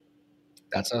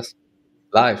That's us.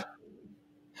 Live.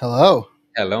 Hello.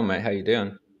 Hello, mate. How you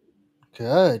doing?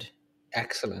 Good.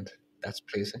 Excellent. That's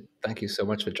pleasing. Thank you so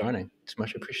much for joining. It's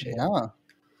much appreciated. Yeah.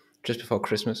 Just before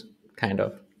Christmas, kind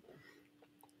of.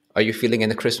 Are you feeling in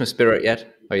the Christmas spirit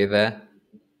yet? Are you there?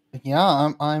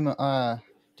 Yeah, I'm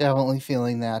definitely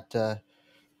feeling that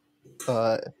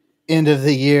uh end of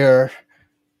the year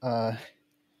uh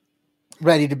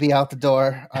ready to be out the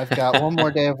door. I've got one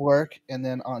more day of work and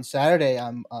then on Saturday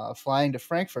I'm flying to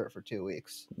Frankfurt for 2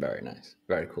 weeks. Very nice.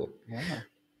 Very cool. Yeah.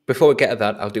 Before we get to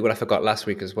that, I'll do what I forgot last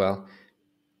week as well.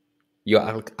 You're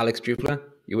Alex Dupler.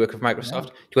 You work with Yeah. Microsoft.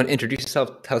 Do you want to introduce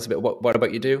yourself? Tell us a bit what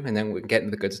about you do, and then we can get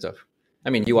into the good stuff. I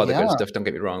mean, you are the good Yeah. stuff. Don't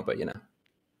get me wrong, but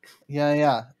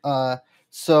Yeah.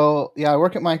 So yeah, I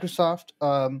work at Microsoft.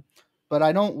 But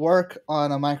I don't work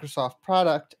on a Microsoft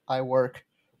product. I work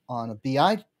on a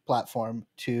BI platform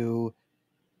to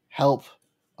help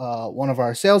one of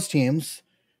our sales teams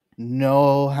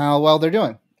know how well they're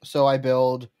doing. So I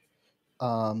build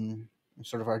um,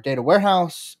 sort of our data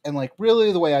warehouse, and like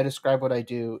really the way I describe what I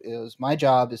do is my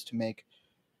job is to make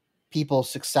people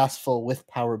successful with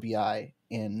Power BI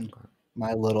in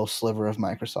my little sliver of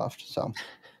Microsoft. So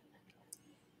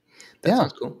that yeah,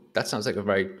 sounds cool. That sounds like a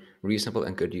very reasonable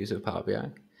and good use of Power BI.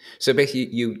 So basically,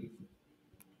 you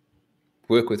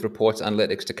work with reports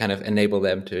analytics to kind of enable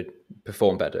them to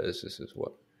perform better. Is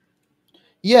what.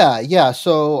 yeah.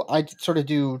 So I sort of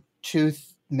do two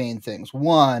main things.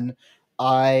 One,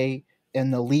 I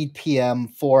am the lead PM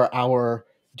for our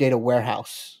data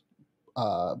warehouse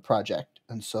project,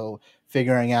 and so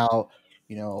figuring out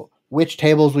which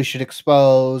tables we should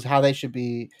expose, how they should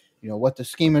be, what the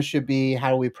schema should be, how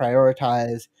do we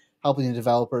prioritize, helping the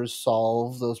developers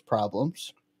solve those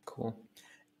problems. Cool.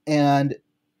 And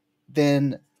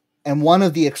then and one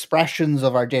of the expressions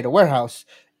of our data warehouse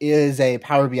is a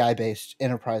Power BI based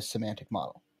enterprise semantic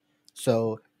model.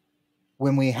 So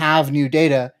when we have new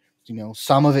data,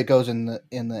 some of it goes in the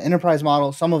enterprise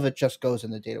model, some of it just goes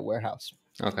in the data warehouse.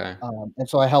 Okay. And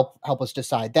so I help us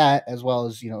decide that, as well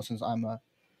as since I'm a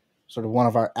sort of one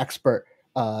of our expert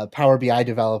Power BI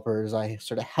developers, I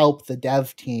sort of help the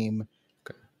dev team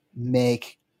Okay.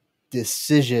 make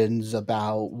decisions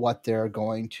about what they're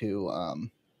going to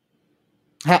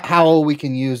how we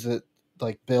can use it,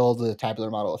 like build the tabular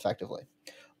model effectively.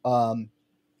 Um,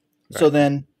 so Right.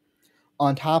 then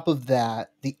on top of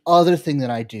that, the other thing that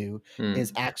I do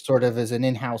is Hmm. act sort of as an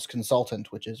in-house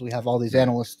consultant, which is we have all these Right.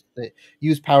 analysts that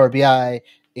use Power BI,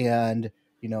 and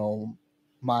you know,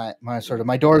 my sort of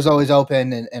my door is always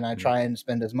open, and I Hmm. try and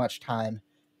spend as much time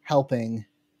helping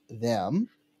them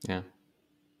Yeah.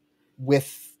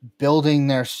 with building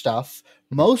their stuff.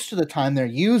 Hmm. Most of the time, they're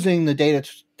using the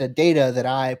data that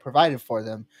I provided for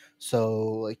them. So,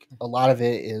 like a lot of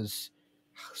it is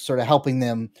sort of helping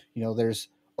them. There's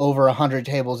over 100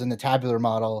 tables in the tabular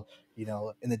model.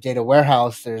 In the data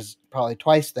warehouse, there's probably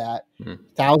twice that, Hmm.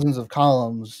 thousands of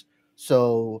columns.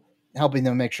 So, helping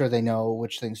them make sure they know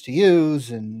which things to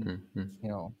use, and Hmm.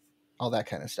 Hmm. all that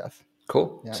kind of stuff.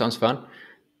 Cool. Yeah, Sounds fun.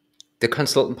 The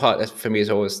consultant part for me is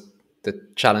always the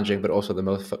challenging, but also the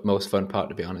most fun part.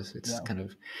 To be honest, it's yeah, kind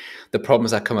of the problems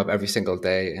that come up every single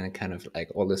day, and it kind of like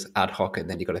all this ad hoc, and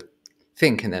then you got to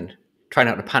think, and then try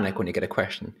not to panic when you get a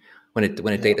question. When a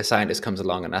yeah, data scientist comes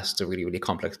along and asks a really really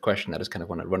complex question, I just kind of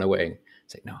want to run away and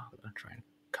say no. I'll try and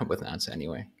come up with an answer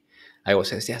anyway. I always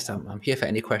say yes, I'm here for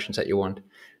any questions that you want.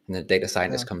 And the data yeah.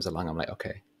 scientist comes along, I'm like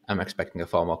okay, I'm expecting a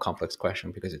far more complex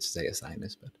question because it's a data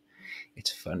scientist, but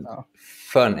it's Oh,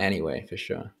 fun anyway for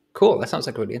sure. Cool. That sounds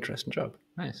like a really interesting job.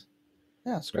 Nice.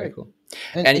 yeah, it's Very great. cool.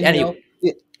 And Any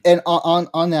and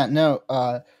on that note,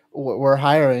 we're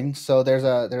hiring. So there's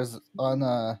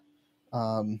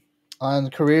um, on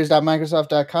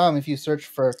careers.microsoft.com. If you search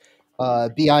for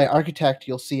BI architect,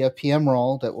 you'll see a PM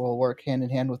role that will work hand in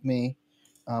hand with me.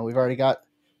 We've already got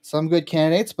some good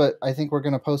candidates, but I think we're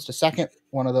going to post a second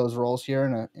one of those roles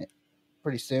here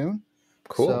pretty soon.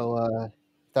 cool. So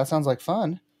that sounds like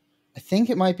fun. I think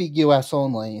it might be US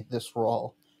only, this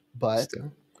role, but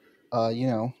Still.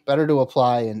 better to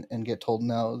apply and get told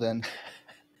no than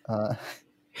uh,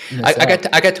 I, miss I out.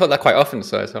 get I get told that quite often,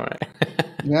 so it's all right.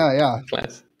 Yeah.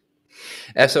 Class.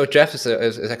 So Jeff is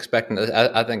expecting.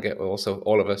 I think it also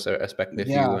all of us are expecting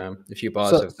Yeah. a few bars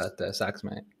So of that sax,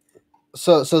 mate.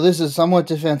 so this is somewhat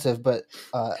defensive, but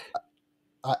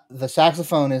the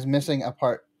saxophone is missing a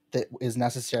part that is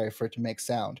necessary for it to make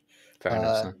sound. Fair enough,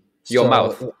 Uh, son. Your so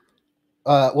mouth.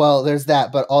 well, there's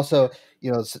that, but also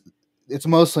it's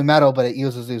mostly metal, but it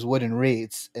uses these wooden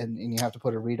reeds, and you have to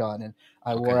put a reed on. And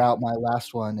I wore Okay. out my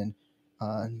last one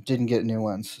and didn't get new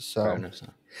ones. Fair So enough,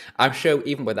 son. I'm sure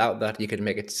even without that, you could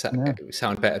make it Yeah,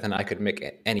 sound better than I could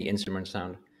make any instrument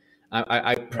sound.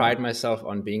 I right. pride myself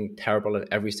on being terrible at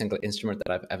every single instrument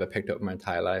that I've ever picked up in my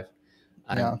entire life.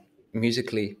 Yeah. I'm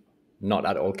musically not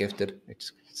at all gifted.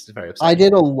 It's very I upsetting.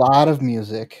 did a lot of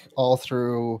music all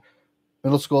through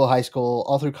middle school, high school,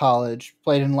 all through college,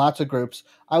 played in lots of groups.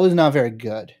 I was not very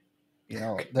good.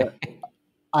 There Okay.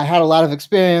 I had a lot of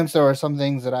experience. There were some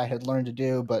things that I had learned to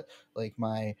do, but like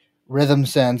my rhythm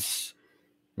sense,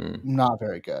 Hmm, not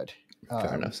very good.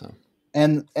 fair enough. Um,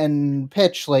 So and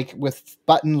pitch, like with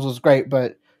buttons, was great,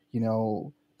 but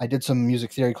I did some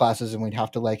music theory classes, and we'd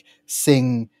have to like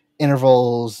sing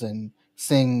intervals and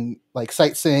sing like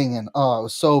sight sing, and I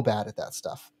was so bad at that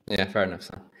stuff. yeah, fair enough.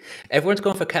 So everyone's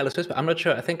going for Careless Whisper. I'm not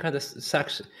sure. I think kind of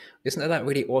sax. Isn't that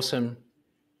really awesome?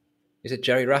 Is it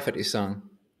Jerry Rafferty's song,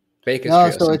 Baker No,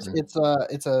 Street or so it's something?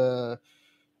 it's a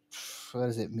what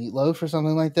is it, meatloaf or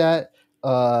something like that.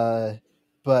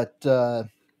 But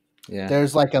Yeah.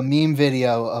 there's like a meme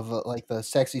video of like the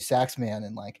sexy sax man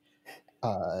in like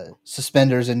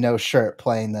suspenders and no shirt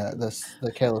playing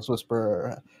the Careless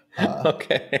Whisperer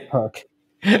Okay. hook.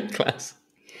 Class.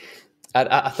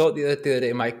 I thought the other day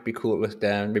it might be cool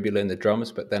to maybe learn the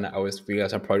drums, but then I was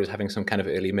realized I'm probably just having some kind of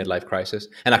early midlife crisis,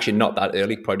 and actually not that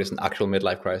early, probably just an actual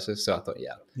midlife crisis. So I thought,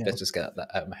 yeah, Yeah. let's just get that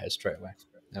out of my head straight away.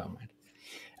 Never mind.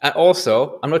 And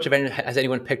also, I'm not sure if has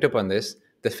anyone picked up on this.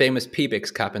 The famous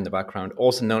PBIX cap in the background,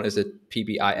 also known as the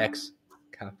PBIX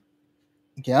cap.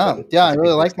 Yeah, But yeah, I it's a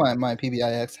really PBIX like cap. my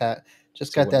PBIX hat. Just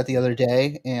It's a got that the wonderful. other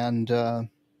day, and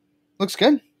looks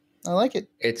good. I like it.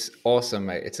 It's awesome,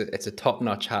 mate. It's a top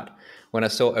notch hat. When I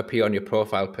saw it appear on your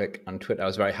profile pic on Twitter, I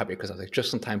was very happy because I was like,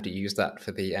 just in time to use that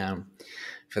for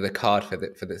the card for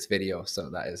this video. So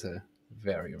that is a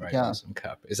very Yeah. awesome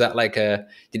cap. Is that like a?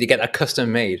 Did you get that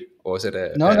custom made, or is it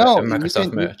No, a no, you Microsoft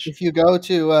can merch? if you go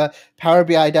to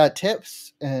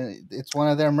powerbi.tips, it's one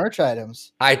of their merch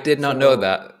items. I did not know So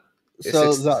that. so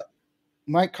It's the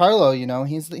Mike Carlo,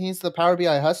 he's the Power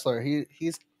BI hustler.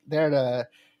 He's there to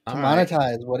all right.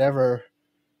 monetize I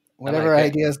whatever like it.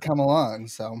 ideas come along.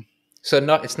 So So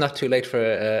it's not too late for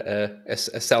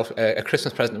a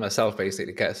Christmas present to myself,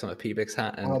 basically, to get some of PBIX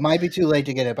hat. well, And it might be too late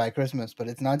to get it by Christmas, but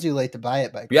it's not too late to buy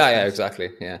it by yeah, Christmas. exactly.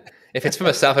 Yeah. If it's for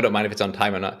myself, I don't mind if it's on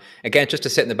time or not. Again, just to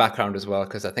sit in the background as well,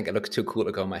 because I think it looks too cool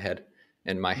to go on my head.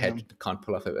 And my Yeah, head can't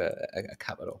pull off a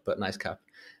cap at all, but nice cap.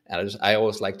 And I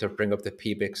always like to bring up the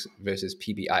PBIX versus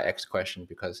PBIX question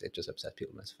because it just upsets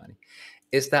people. That's funny.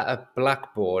 Is that a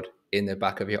blackboard in the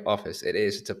back of your office? It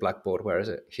is. It's a blackboard. Where is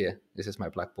it? Here. This is my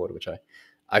blackboard, which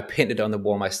I painted on the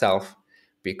wall myself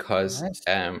because nice.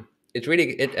 it's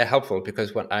really helpful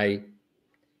because when I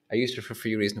used it for a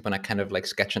few reasons when I kind of like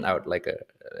sketching out like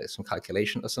some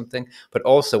calculation or something. But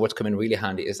also, what's come in really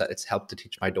handy is that it's helped to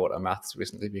teach my daughter maths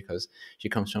recently because she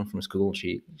comes home from school.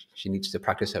 She needs to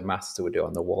practice her maths, so we do it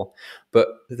on the wall. But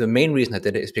the main reason I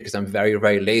did it is because I'm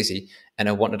very lazy and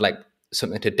I wanted like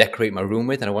something to decorate my room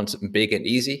with, and I want something big and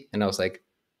easy. And I was like,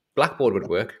 Blackboard would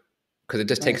work because it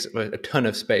just takes Nice. a ton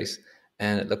of space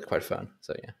and it looked quite fun.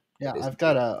 So yeah, Yeah, it is I've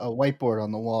got indeed a whiteboard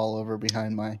on the wall over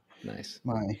behind nice.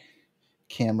 my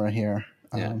camera here.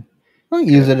 Yeah, I don't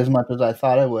use good. it as much as I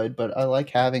thought I would, but I like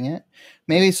having it.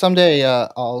 Maybe someday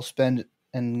I'll spend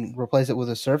and replace it with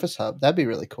a Surface Hub. That'd be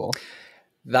really cool.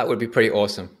 That would be pretty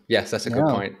awesome. Yes, that's a good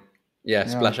Yeah, point. Yeah, yeah.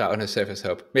 splash out on a Surface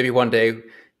Hub. Maybe one day,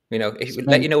 if let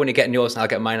Spend you know when you're getting yours, and I'll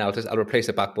get mine. I'll replace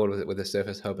the backboard with a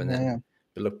Surface Hub, and yeah, then yeah.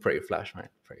 it'll look pretty flash, right?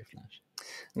 Pretty flash.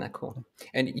 Isn't that cool?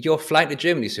 And you're flying to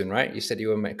Germany soon, right? You said you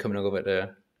were coming over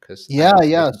to because I Yeah, haven't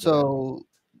yeah. spoken to them. So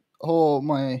whole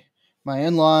my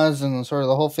in-laws and sort of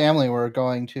the whole family were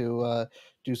going to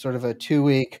do sort of a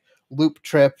 2-week loop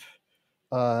trip,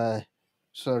 uh,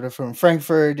 sort of from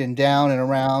Frankfurt and down and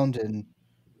around, and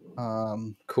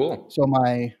um, Cool. so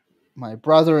my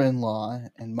brother-in-law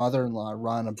and mother-in-law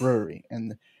run a brewery,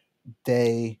 and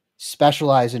they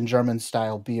specialize in German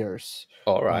style beers.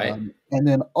 All right. And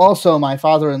then also my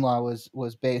father-in-law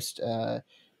was based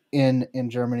in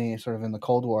Germany, sort of in the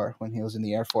Cold War when he was in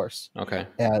the Air Force, Okay.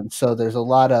 and so there's a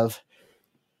lot of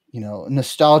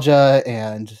nostalgia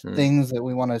and Hmm. things that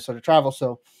we want to sort of travel.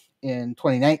 So in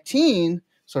 2019,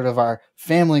 sort of our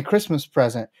family Christmas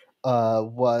present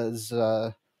was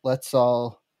let's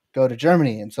all go to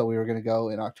Germany, and so we were going to go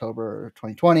in October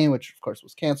 2020, which of course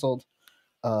was canceled.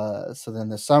 So then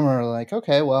this summer, like,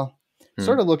 okay, well,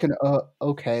 sort Hmm. of looking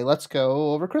okay, let's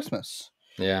go over Christmas.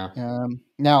 Yeah.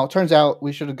 Now it turns out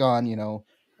we should have gone,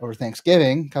 over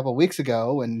Thanksgiving a couple weeks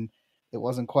ago, and it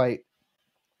wasn't quite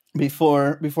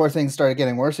before things started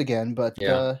getting worse again. But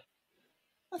Yeah.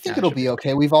 I think Yeah. It it'll should be be fine.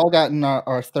 okay. We've all gotten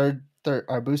our third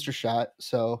our booster shot,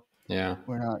 so Yeah.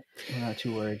 we're not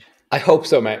too worried. I hope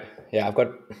so, mate. Yeah, I've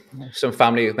got Nice. some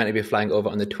family who's meant to be flying over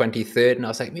on the 23rd, and I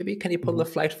was like, maybe can you pull Mhm. the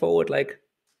flight forward like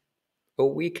a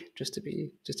week just to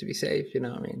be safe? You know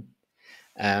what I mean?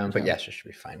 But Yeah. yes, it should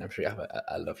be fine. I'm sure you have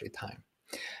a lovely time.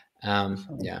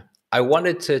 So, Yeah, I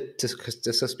wanted to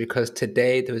discuss because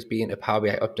today there was being a Power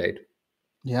BI update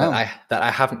yeah. that I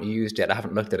haven't used yet. I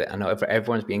haven't looked at it. I know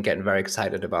everyone's been getting very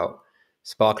excited about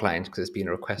Spark lines because it's been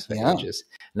a request for Yeah. ages.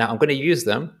 Now I'm going to use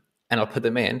them and I'll put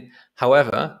them in.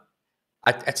 However,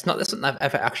 it's not something I've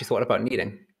ever actually thought about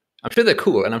needing. I'm sure they're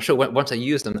cool, and I'm sure once I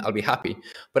use them, I'll be happy.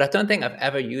 But I don't think I've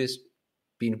ever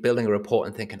been building a report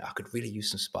and thinking, oh, I could really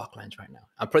use some spark lines right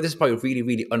now. This is probably a really,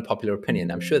 really unpopular opinion.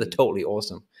 I'm sure they're totally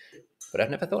awesome, but I've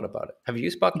never thought about it. Have you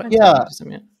used spark lines? Have you Yeah. used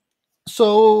them yet?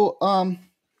 So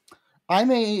I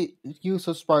made use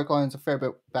of sparklines a fair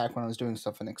bit back when I was doing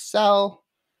stuff in Excel.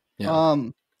 Yeah. Okay.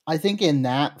 Um, I think in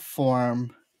that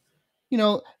form,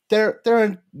 they're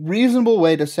a reasonable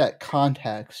way to set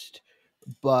context,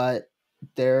 but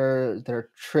they're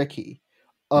tricky.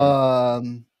 Mm,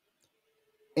 Um,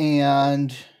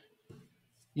 and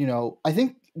I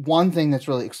think one thing that's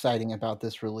really exciting about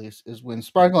this release is when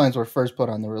sparklines were first put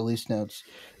on the release notes,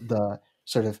 the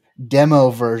sort of demo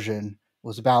version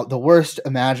was about the worst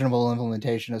imaginable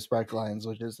implementation of sparklines,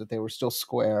 which is that they were still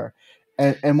square.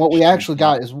 And what we actually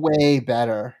yeah, got is way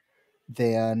better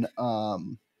than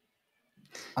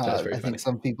that's very I think funny.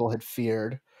 some people had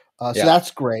feared. So Yeah.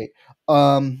 that's great.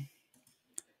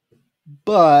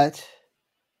 But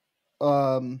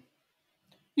um,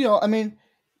 I mean,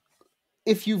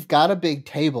 if you've got a big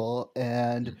table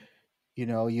and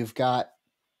Mm, you've got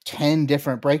 10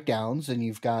 different breakdowns and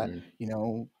you've got mm,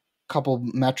 a couple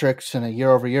metrics and a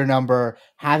year over year number,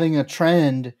 having a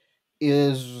trend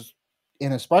is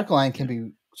in a sparkline can yeah.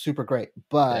 be super great, Yeah,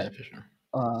 but for sure.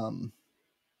 um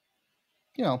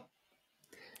you know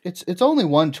it's only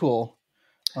one tool.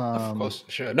 Of um course,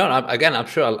 sure. No, no, again, I'm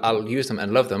sure I'll use them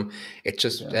and love them. It's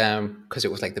just yeah. because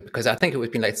it was like because I think it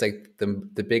would be like it's like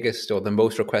the biggest or the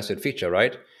most requested feature,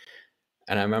 right?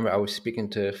 And I remember I was speaking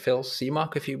to Phil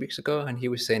Seamark a few weeks ago, and he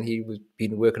was saying he was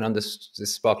been working on this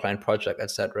Sparkline project,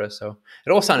 etc. So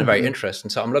it all sounded very Mhm. interesting.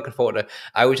 So I'm looking forward to.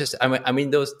 I mean,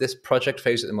 those this project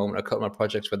phase at the moment. A couple of my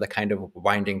projects where they're kind of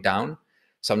winding down,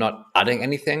 so I'm not adding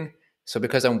anything. So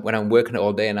because when I'm working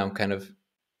all day and I'm kind of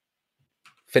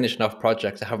finishing off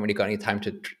projects, I haven't really got any time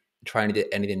to try and do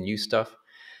any of the new stuff.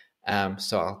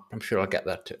 So I'm sure I'll get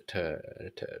that to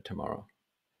tomorrow.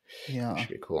 It Yeah. should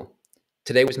be cool.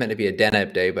 Today was meant to be a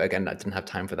Deneb day, but again, I didn't have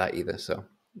time for that either. So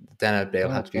Deneb day will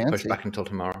Oh, have to be pushed fancy. back until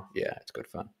tomorrow. Yeah, it's good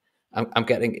fun. I'm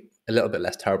getting a little bit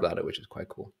less terrible at it, which is quite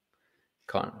cool.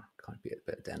 Can't can't be a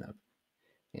bit of Deneb.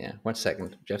 Yeah, 1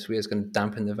 second. Jeff Swear's going to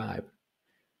dampen the vibe.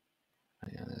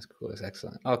 Yeah, that's cool. That's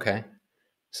excellent. Okay,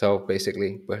 so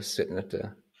basically, we're sitting at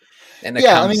the in the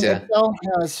Yeah, I camps. mean, Yeah, Excel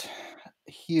has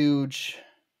huge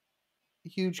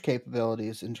huge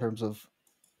capabilities in terms of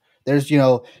they've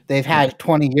mm, had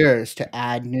 20 years to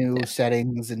add new yeah,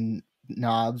 settings and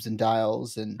knobs and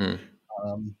dials and mm,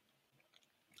 um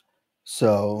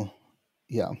so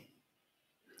yeah.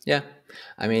 yeah.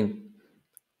 I mean,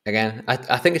 again, I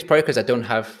think it's probably because I don't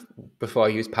have before I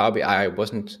used Power BI, I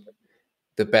wasn't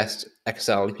the best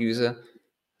Excel user.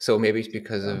 So maybe it's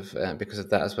Yeah. because of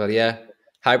that as well. Yeah,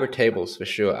 hybrid tables for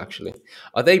sure. Actually,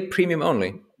 are they premium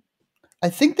only? I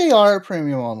think they are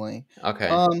premium only. Okay,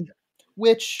 Um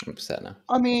which I'm upset now.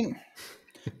 I mean,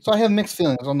 so I have mixed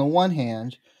feelings. On the one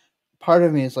hand, part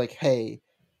of me is like, hey,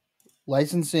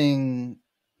 licensing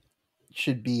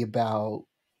should be about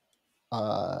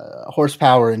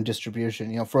horsepower and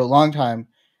distribution. For a long time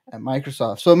at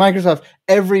Microsoft. So at Microsoft,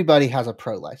 everybody has a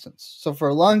pro license. So for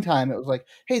a long time, it was like,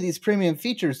 hey, these premium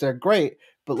features, they're great,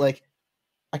 but like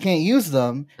I can't use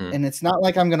them. Mm, And it's not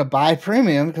like I'm going to buy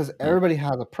premium because mm, everybody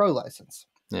has a pro license.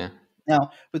 yeah,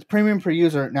 Now with premium per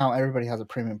user, now everybody has a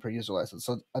premium per user license.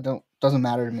 So doesn't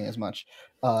matter to me as much.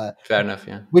 Uh, fair enough.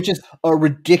 Yeah. which is a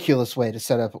ridiculous way to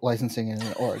set up licensing in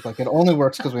an org. Like it only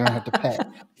works because we don't have to pay.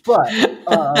 But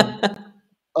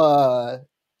uh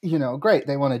great,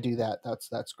 they want to do that.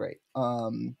 That's great.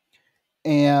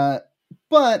 And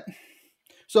but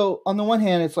so on the one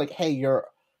hand, it's like, hey, your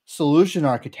solution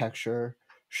architecture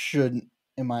shouldn't,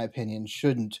 in my opinion,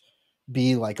 shouldn't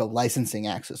be like a licensing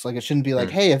axis. Like it shouldn't be like,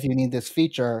 Mm, hey, if you need this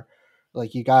feature,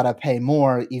 like you gotta pay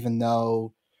more, even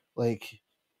though like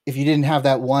if you didn't have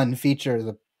that one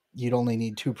feature, you'd only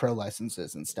need 2 pro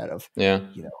licenses instead of yeah,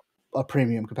 you know a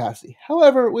premium capacity.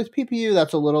 However, with PPU,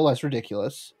 that's a little less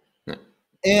ridiculous. yeah,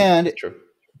 And true.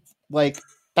 like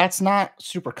that's not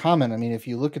super common. I mean, if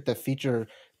you look at the feature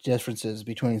differences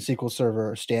between SQL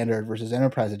Server Standard versus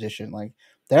Enterprise Edition, like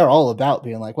they're all about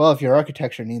being like, well, if your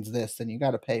architecture needs this, then you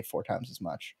got to pay 4 times as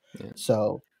much. Yeah.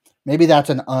 So maybe that's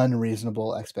an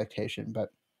unreasonable expectation, but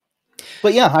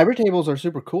yeah, hybrid tables are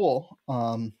super cool.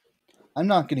 I'm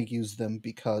not going to use them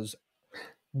because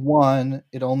one,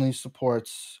 it only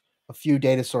supports a few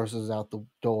data sources out the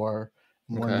door,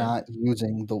 and we're Okay. not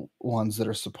using the ones that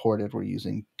are supported. We're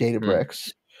using Hmm.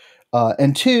 Databricks.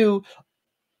 And two,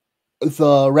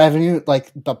 the revenue,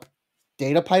 like the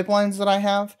data pipelines that I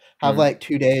have Hmm. like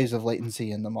 2 days of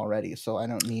latency in them already. So I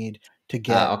don't need to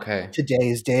get Okay.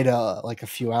 today's data like a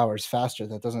few hours faster.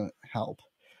 That doesn't help.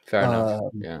 Fair enough. Um,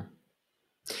 Yeah.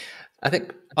 I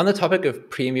think on the topic of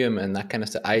premium and that kind of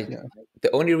stuff, yeah,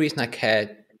 the only reason I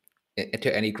care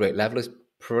to any great level is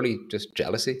probably just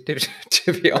jealousy.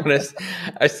 To be honest,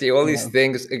 I see all these yeah,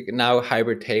 things now,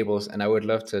 hybrid tables, and I would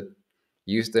love to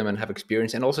use them and have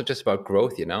experience, and also just about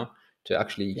growth. To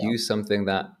actually yeah. use something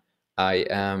that I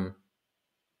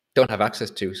don't have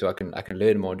access to, so I can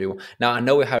learn more. Do now I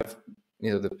know we have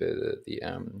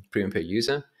the premium per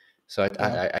user, so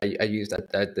Yeah. I use that.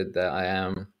 I did that.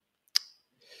 I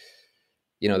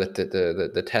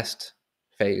the test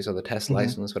phase or the test Hmm.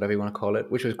 license, whatever you want to call it,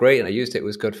 which was great, and I used it. It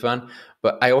was good fun,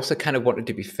 but I also kind of wanted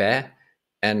to be fair,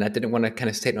 and I didn't want to kind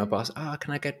of say to my boss, "Ah,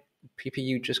 can I get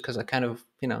PPU just because I kind of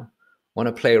want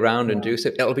to play around and Yeah. do so?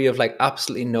 It'll be of like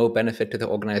absolutely no benefit to the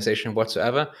organization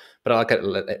whatsoever, but I'll get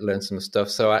learn some stuff.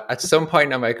 So at some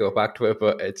point I might go back to it,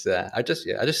 but it's I just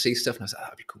see stuff and I was like,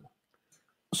 that'd be cool.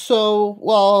 So,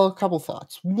 well, a couple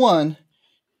thoughts. One,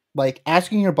 like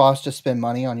asking your boss to spend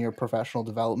money on your professional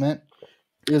development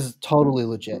is totally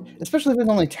legit, especially if it's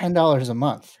only $10 a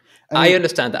month. I I mean,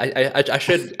 understand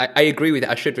that. I agree with it.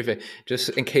 I should refer, just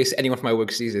in case anyone from my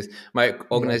work sees this. My yeah,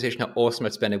 organization are awesome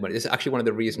at spending money. This is actually one of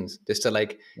the reasons. Just to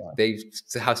like, yeah, they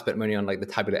have spent money on like the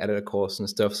tabular editor course and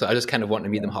stuff. So I just kind of want to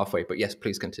meet them yeah, halfway. But yes,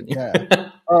 please continue. yeah.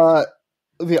 Uh,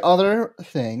 the other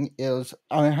thing is,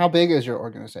 I mean, how big is your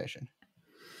organization?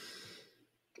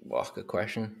 Well, good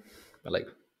question. But like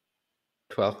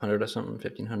 1,200 or something,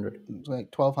 1,500. It's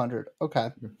like 1,200. Okay,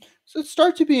 so it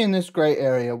starts to be in this gray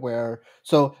area where.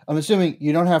 So I'm assuming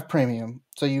you don't have premium,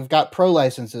 so you've got pro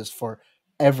licenses for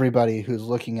everybody who's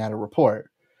looking at a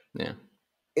report. Yeah,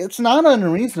 It's not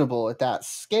unreasonable at that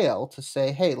scale to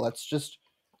say, hey, let's just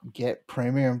get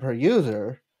premium per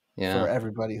user for yeah,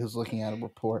 everybody who's looking at a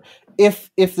report. If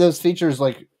those features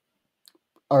like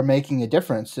are making a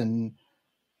difference, and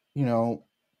you know,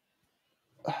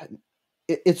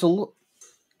 it's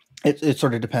it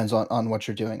sort of depends on what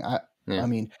you're doing. yeah, I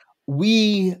mean,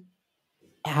 we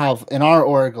have in our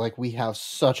org, like we have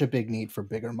such a big need for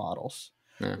bigger models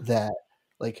yeah. that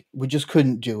like we just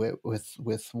couldn't do it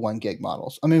with 1 gig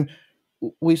models. I mean,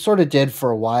 we sort of did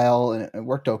for a while and it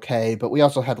worked okay, but we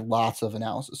also had lots of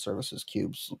analysis services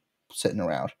cubes sitting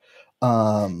around.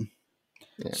 Um,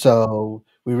 Yeah. so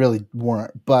we really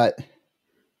weren't. But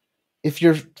if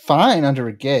you're fine under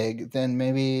a gig, then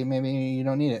maybe you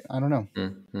don't need it. I don't know.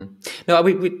 Mm-hmm. No,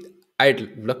 I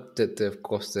looked at of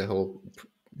course the whole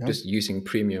Yeah. just using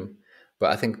premium,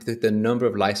 but I think the number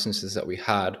of licenses that we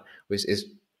had is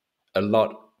a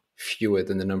lot fewer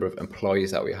than the number of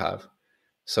employees that we have.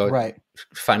 So Right.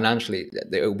 financially,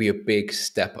 there will be a big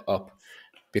step up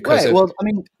because Right. of Well, I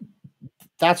mean,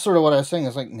 that's sort of what I was saying.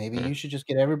 Is like maybe yeah, you should just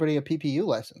get everybody a PPU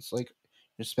license. Like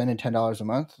you're spending $10 a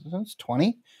month. That's 20.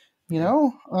 You yeah,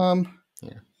 know,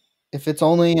 yeah. if it's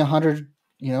only 100,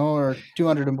 or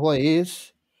 200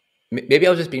 employees. Maybe I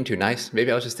was just being too nice. Maybe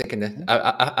I was just thinking that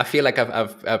Yeah. I feel like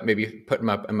I've maybe put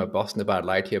my boss in the bad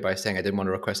light here by saying I didn't want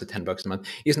to request the $10 a month.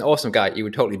 He's an awesome guy. He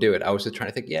would totally do it. I was just trying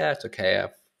to think, yeah, it's okay.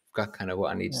 I've got kind of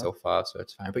what I need Yeah. so far, so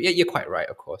it's fine. But yeah, you're quite right.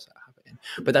 Of course, I have it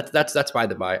in. But that's by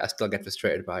the by. I still get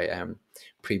frustrated by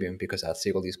premium because I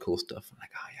see all these cool stuff. I'm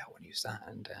like, oh yeah, I want to use that.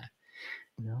 And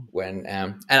Yeah.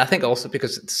 and I think also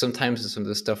because sometimes some of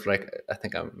the stuff, like I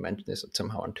think I mentioned this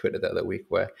somehow on Twitter the other week,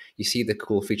 where you see the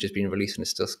cool features being released and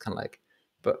it's just kind of like,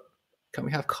 but can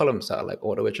we have columns that are like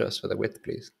auto adjust for the width,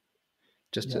 please?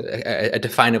 Just Yeah. a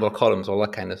definable columns, all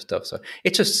that kind of stuff. So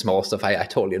it's just small stuff. I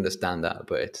totally understand that,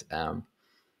 but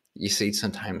you see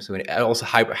sometimes when also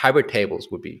hybrid tables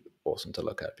would be awesome to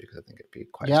look at because I think it'd be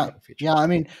quite a Yeah. strong feature Yeah. I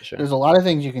mean, for sure. there's a lot of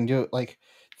things you can do. Like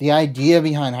the idea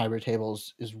behind hybrid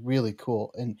tables is really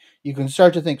cool. And you can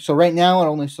start to think. So right now it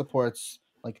only supports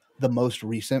like the most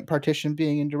recent partition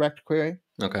being in direct query.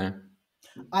 Okay.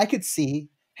 I could see,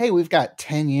 hey, we've got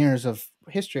 10 years of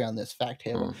history on this fact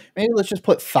table. Hmm. Maybe let's just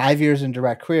put 5 years in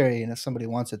direct query. And if somebody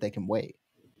wants it, they can wait.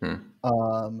 Hmm.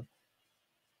 Um,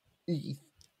 y-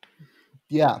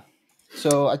 yeah.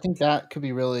 So I think that could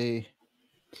be really,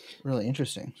 really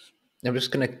interesting. I'm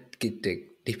just gonna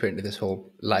deeper into this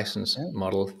whole license Yeah,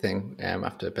 model thing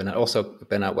after burnout. Also,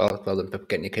 burnout, well done for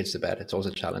getting your kids to bed. It's always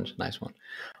a challenge. Nice one.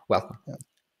 Welcome.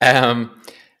 yeah, Um,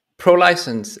 Pro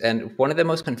license, and one of the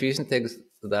most confusing things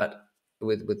that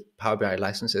with Power BI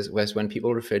licenses was when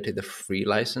people refer to the free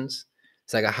license.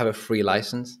 It's like I have a free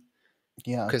license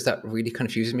yeah. because that really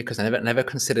confuses me because I never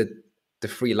considered the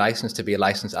free license to be a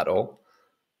license at all.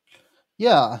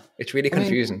 Yeah. It's really I mean,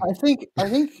 confusing. I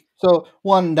think so.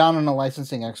 One, down on a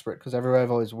licensing expert, because everywhere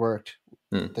I've always worked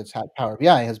Hmm. that's had Power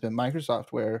BI has been Microsoft,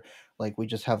 where like we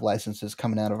just have licenses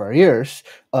coming out of our ears,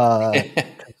 uh,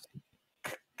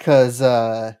 because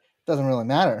it doesn't really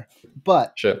matter.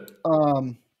 But Sure.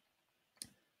 um,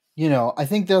 I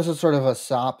think there's a sort of a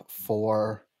SOP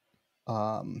for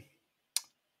um,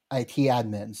 IT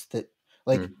admins that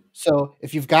like Hmm. so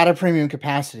if you've got a premium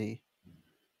capacity,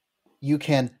 you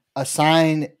can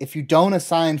assign if you don't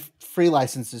assign free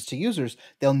licenses to users,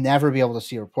 they'll never be able to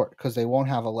see a report because they won't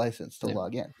have a license to Yeah.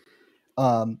 log in.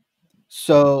 Um,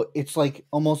 so it's like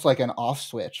almost like an off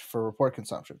switch for report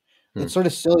consumption. It's Hmm. sort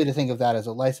of silly to think of that as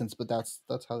a license, but that's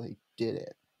how they did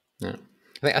it. Yeah.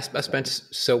 I think I spent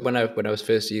so when I was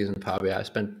first using Power BI, I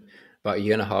spent about a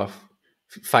year and a half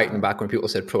fighting Yeah. back when people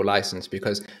said pro license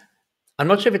because I'm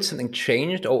not sure if it's something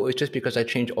changed or it's just because I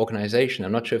changed organization.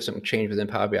 I'm not sure if something changed within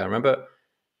Power BI. I remember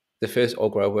the first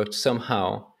org where I worked,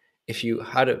 somehow, if you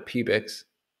had a PBIX,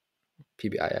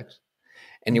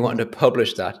 and you Hmm. wanted to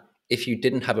publish that, if you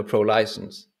didn't have a pro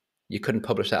license, you couldn't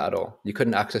publish that at all. You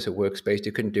couldn't access a workspace.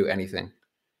 You couldn't do anything.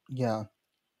 Yeah.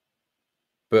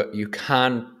 But you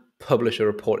can publish a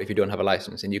report if you don't have a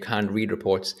license, and you can read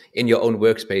reports in your own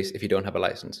workspace if you don't have a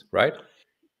license, right?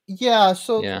 Yeah.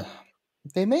 So Yeah.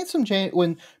 they made some change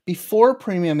when before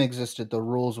premium existed, the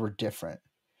rules were different.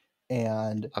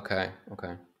 And Okay.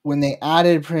 Okay. when they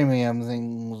added premium,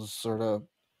 things sort of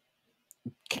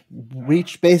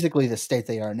reached basically the state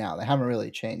they are now. They haven't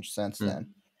really changed since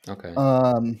then. Hmm. Okay.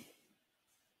 Um,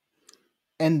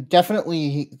 and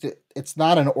definitely, it's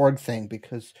not an org thing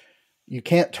because you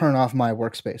can't turn off my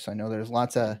workspace. I know there's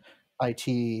lots of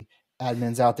IT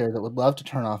admins out there that would love to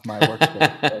turn off my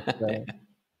workspace,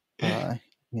 but uh,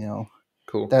 you know,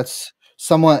 Cool. that's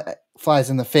somewhat flies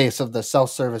in the face of the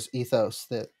self-service ethos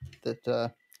that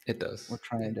It does. we're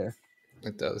trying to.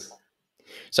 It does.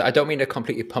 So I don't mean to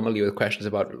completely pummel you with questions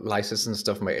about license and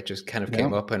stuff, mate. It just kind of Yeah,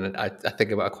 came up, and I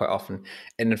think about it quite often.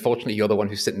 And unfortunately, you're the one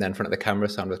who's sitting there in front of the camera,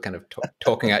 so I'm just kind of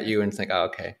talking at you and think, oh,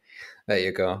 okay, there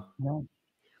you go. yeah,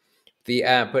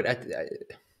 The but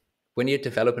when you're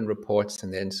developing reports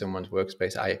and they're in someone's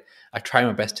workspace, I try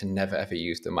my best to never ever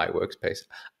use the my workspace.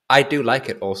 I do like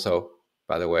it also,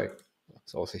 by the way.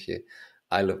 It's also here.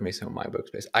 I love me some my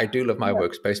workspace. I do love my yeah.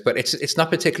 workspace, but it's not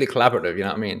particularly collaborative. You know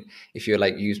what I mean? If you're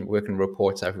like using working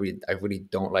reports, I really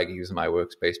don't like using my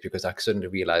workspace because I suddenly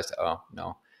realized, oh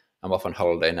no, I'm off on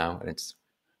holiday now, and it's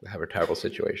we have a terrible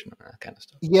situation and that kind of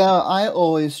stuff. Yeah, I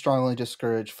always strongly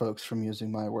discourage folks from using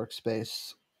my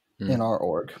workspace in Mm, our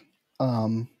org.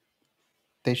 Um,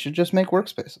 they should just make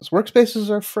workspaces. Workspaces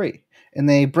are free, and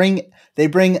they bring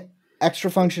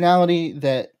extra functionality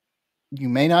that you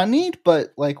may not need,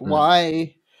 but like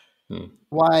mm, mm,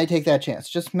 why take that chance?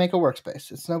 Just make a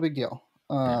workspace. It's no big deal.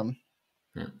 yeah,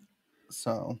 yeah.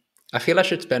 So I feel I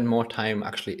should spend more time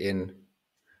actually in.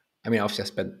 I mean, obviously, I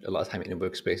spent a lot of time in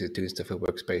workspaces, doing stuff with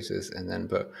workspaces, and then,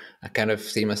 but I kind of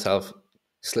see myself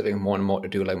slipping more and more to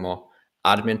do like more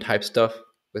admin type stuff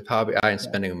with Power BI and yeah,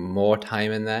 spending more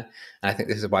time in there. And I think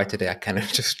this is why today I kind of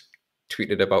just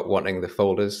tweeted about wanting the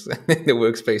folders in the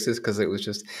workspaces because it was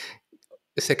just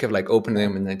sick of like opening yeah.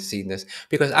 them and then seeing this.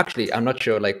 Because actually, I'm not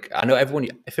sure. Like, I know everyone.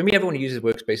 For me, everyone uses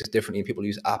workspaces differently, and people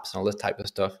use apps and all this type of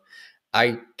stuff.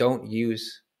 I don't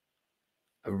use.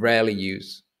 I rarely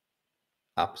use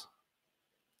apps.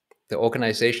 The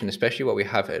organization, especially what we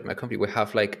have at my company, we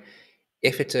have like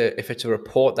if it's a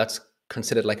report that's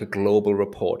considered like a global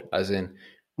report, as in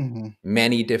Hmm.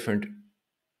 many different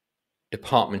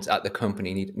departments at the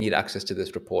company need access to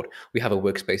this report. We have a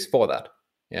workspace for that.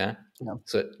 Yeah. Yeah,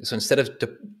 So instead of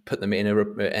to put them in a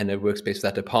workspace for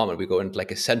that department, we go into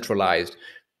like a centralized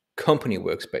company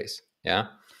workspace. Yeah. And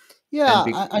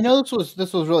yeah. I know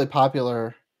this was really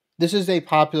popular. This is a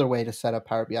popular way to set up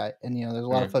Power BI, and there's a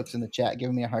lot of mm, folks in the chat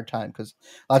giving me a hard time because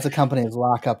lots of companies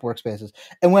lock up workspaces.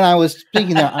 And when I was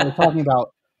speaking there, I was talking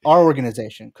about our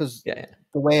organization because yeah, yeah,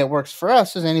 the way it works for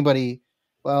us is any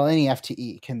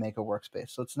FTE can make a workspace.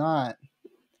 So that's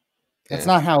yeah.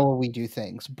 not how we do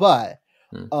things. But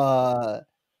Mm, uh,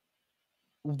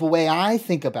 the way I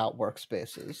think about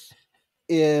workspaces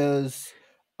is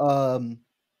um,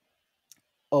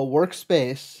 a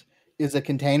workspace is a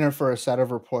container for a set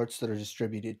of reports that are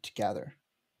distributed together.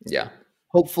 yeah.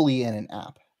 hopefully in an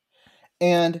app.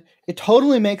 And it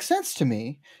totally makes sense to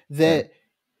me Yeah. that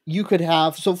you could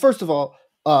have, so first of all,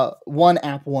 one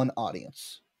app, one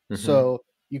audience. Mm-hmm. So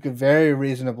you could very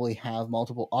reasonably have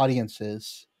multiple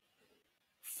audiences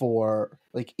for,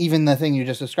 like, even the thing you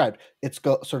just described. It's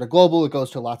sort of global, it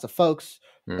goes to lots of folks.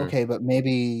 Mm. Okay, but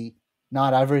maybe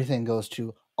not everything goes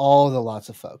to all the lots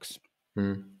of folks.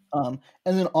 Mm. And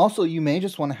then also you may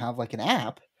just want to have like an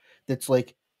app that's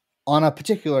like on a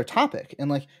particular topic, and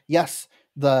like, yes,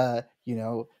 the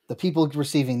people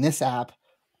receiving this app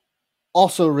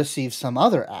also receive some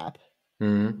other app,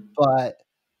 Mm. but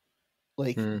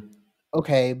like, Mm.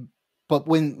 okay, but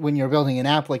when you're building an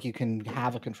app, like, you can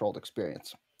have a controlled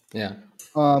experience. Yeah.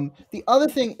 The other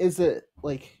thing is that,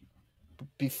 like,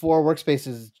 before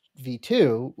Workspaces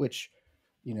v2, which,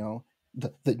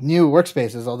 the new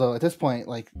Workspaces, although at this point,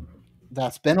 like,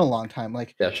 that's been a long time,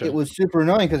 like, Yeah. it Sure. was super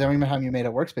annoying because every time you made a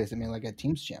workspace, it made like a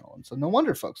Teams channel, and so no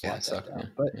wonder folks Yeah. locked It that sucked. Yeah.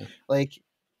 down. But Yeah. like,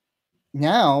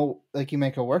 now, like, you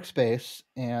make a workspace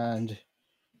and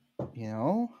you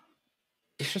know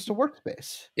it's just a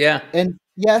workspace. Yeah. And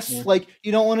yes, Yeah. like,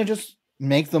 you don't want to just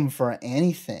make them for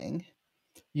anything.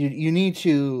 You need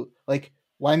to, like,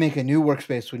 why make a new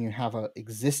workspace when you have an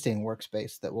existing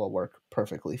workspace that will work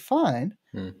perfectly fine?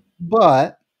 Mm.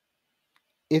 But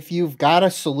if you've got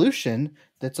a solution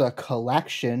that's a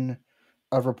collection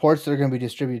of reports that are going to be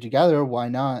distributed together,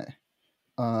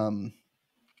 um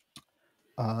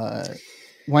uh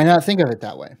why not think of it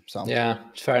that way? So Yeah.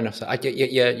 Fair enough. So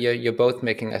you're both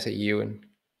making, I say you and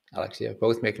Alex, you're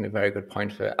both making a very good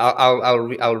point for it.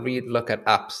 I'll read look at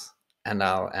apps, and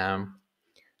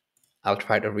I'll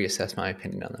try to reassess my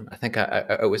opinion on them. I think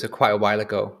it was quite a while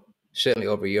ago, certainly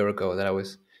over a year ago, that I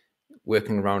was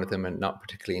working around with them and not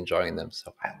particularly enjoying them.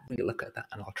 So I'll relook at that,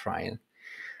 and I'll try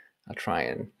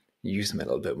and use them a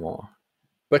little bit more.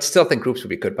 But still think groups would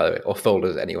be good, by the way, or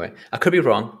folders anyway. I could be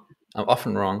wrong. I'm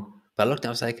often wrong. But I looked and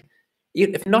I was like,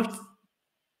 if not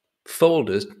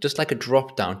folders, just like a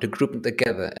drop down to group them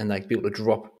together and like be able to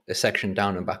drop a section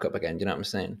down and back up again. Do you know what I'm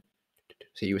saying?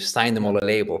 So you assign them yeah. all a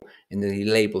label, and the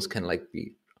labels can like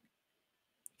be,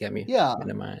 get me, Yeah.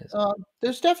 minimized.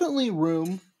 There's definitely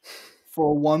room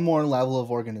for one more level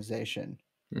of organization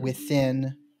Mm.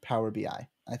 within Power BI,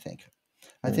 I think.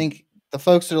 I Mm. think the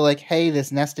folks that are like, hey,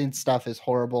 this nesting stuff is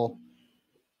horrible.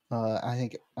 I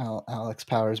think Alex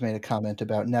Powers made a comment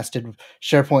about nested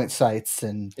SharePoint sites,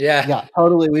 and Yeah, yeah,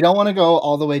 totally. We don't want to go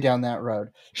all the way down that road,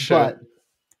 sure. but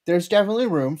there's definitely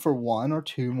room for one or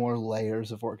two more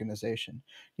layers of organization.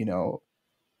 You know,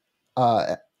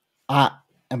 uh, at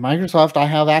Microsoft, I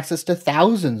have access to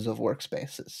thousands of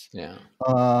workspaces. Yeah.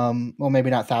 Well, maybe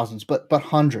not thousands, but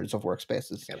hundreds of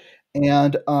workspaces, Yep.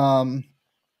 and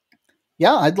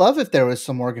yeah, I'd love if there was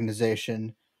some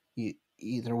organization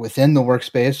either within the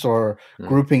workspace or Mm.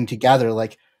 grouping together.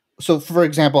 Like, so for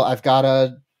example, I've got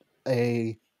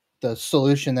the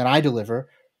solution that I deliver.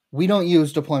 We don't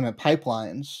use deployment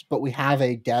pipelines, but we have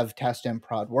a dev test and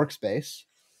prod workspace.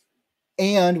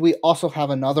 And we also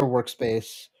have another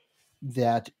workspace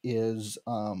that is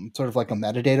sort of like a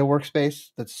metadata workspace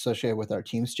that's associated with our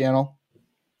Teams channel,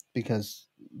 because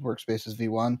workspace is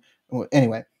V1.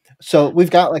 Anyway, so we've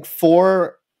got like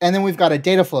four, and then we've got a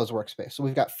data flows workspace. So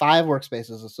we've got 5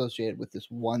 workspaces associated with this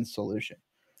one solution.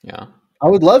 Yeah. I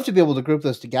would love to be able to group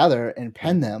those together and Mm.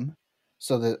 pen them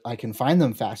so that I can find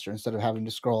them faster instead of having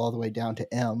to scroll all the way down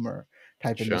to M or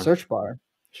type in the Sure. search bar.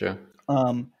 Sure.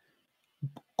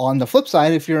 On the flip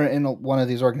side, if you're in one of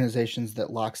these organizations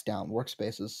that locks down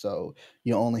workspaces, so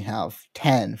you only have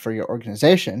 10 for your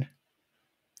organization,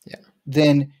 Yeah.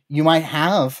 then you might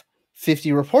have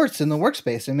 50 reports in the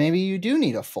workspace, and maybe you do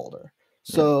need a folder.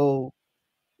 Mm. So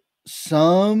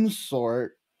some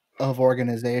sort of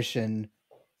organization,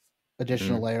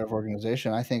 additional Mm. layer of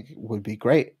organization, I think would be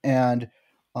great. And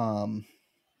um,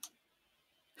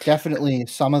 definitely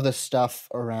some of the stuff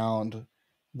around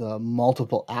the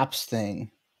multiple apps thing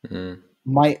Mm.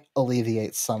 might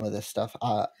alleviate some of this stuff.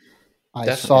 I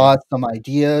Definitely. saw some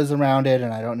ideas around it,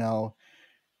 and I don't know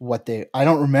I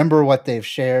don't remember what they've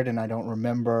shared, and I don't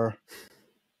remember.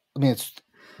 I mean, it's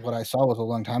what I saw was a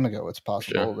long time ago. It's Sure.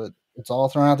 possible that it's all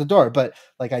thrown out the door, but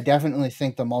like, I definitely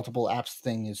think the multiple apps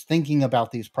thing is thinking about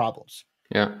these problems.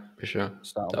 Yeah, for sure.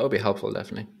 So That would be helpful,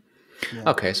 definitely. yeah,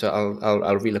 Okay, so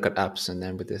I'll relook at apps, and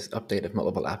then with this update of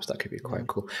multiple apps, that could be yeah, quite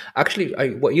cool.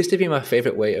 Actually, what used to be my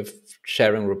favorite way of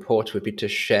sharing reports would be to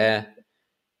share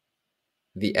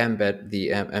the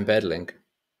embed link,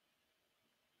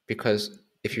 because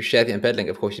if you share the embed link,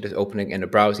 of course, you're just opening in a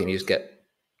browser and you just get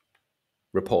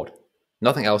report,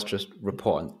 nothing else, just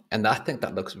report, and I think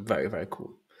that looks very, very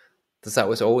cool. That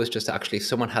was always just actually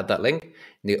someone had that link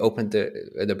and they opened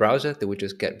the browser, they would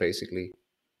just get basically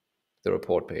the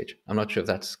report page. I'm not sure if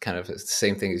that's kind of the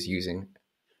same thing as using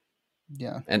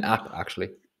Yeah. an app. Actually,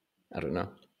 I don't know.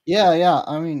 Yeah.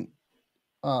 I mean,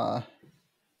 I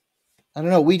don't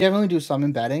know. We definitely do some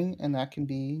embedding, and that can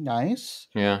be nice.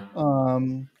 Yeah,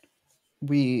 Um,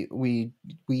 we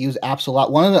use apps a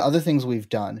lot. One of the other things we've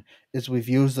done is we've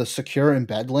used the secure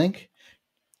embed link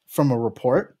from a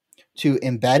report to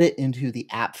embed it into the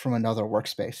app from another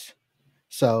workspace.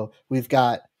 So we've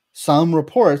got some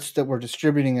reports that we're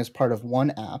distributing as part of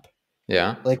one app.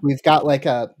 yeah, Like we've got like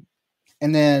a,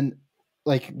 and then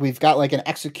like we've got like an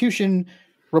execution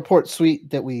report suite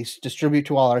that we distribute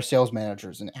to all our sales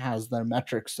managers, and it has their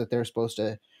metrics that they're supposed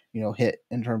to, hit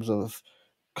in terms of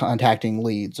contacting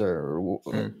leads, or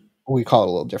we call it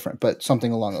a little different, but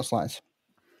something along those lines.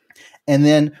 And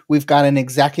then we've got an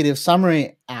executive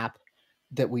summary app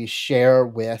that we share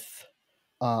with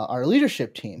our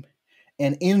leadership team.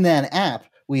 And in that app,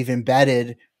 we've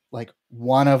embedded like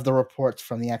one of the reports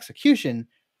from the execution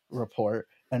report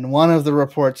and one of the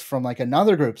reports from like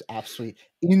another group's app suite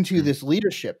into this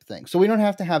leadership thing. So we don't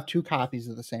have to have two copies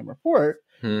of the same report,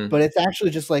 but it's actually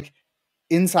just like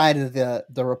inside of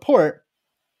the report,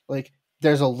 like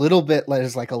there's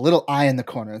like a little eye in the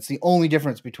corner. It's the only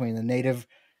difference between the native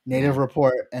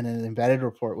report and an embedded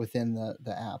report within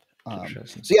the app.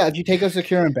 So yeah, if you take a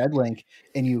secure embed link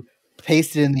and you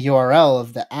paste it in the URL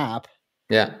of the app,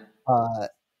 yeah. uh,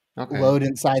 Okay, load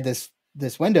inside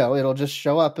this window, it'll just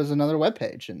show up as another web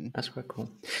page. And that's quite cool.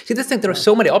 See, this thing, there are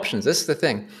so many options. This is the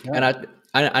thing, yeah,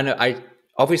 and I know I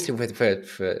obviously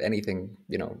for anything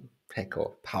tech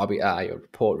or Power BI or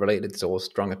report related, there's all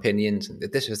strong opinions and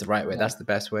that this is the right way, yeah, that's the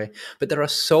best way. But there are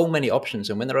so many options,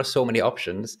 and when there are so many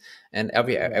options, and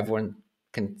everyone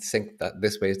can think that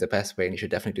this way is the best way, and you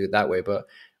should definitely do it that way. But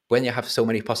when you have so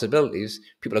many possibilities,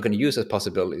 people are going to use those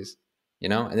possibilities.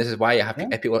 And this is why you have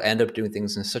yeah, people end up doing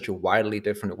things in such a wildly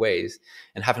different ways,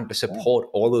 and having to yeah. support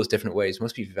all those different ways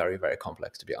must be very, very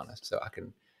complex, to be honest. So I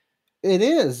can, It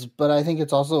is, but I think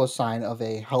it's also a sign of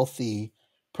a healthy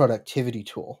productivity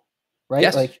tool, right?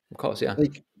 yes, Like of course, yeah,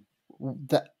 like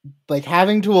that, like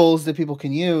having tools that people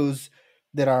can use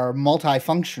that are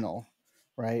multifunctional,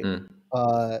 right?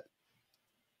 Uh,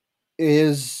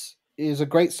 is a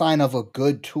great sign of a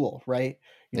good tool, right?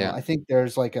 yeah, I think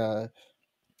there's like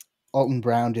Alton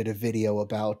Brown did a video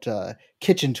about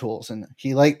kitchen tools, and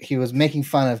he was making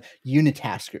fun of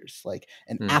unitaskers, like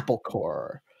an Apple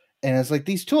Core, and it's like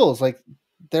these tools, like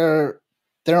they're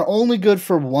they're only good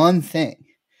for one thing,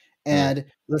 and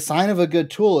the sign of a good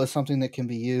tool is something that can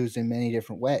be used in many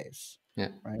different ways, yeah,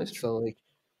 right? that's true. So like,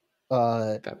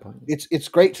 uh, Fair point. it's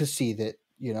great to see that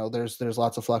there's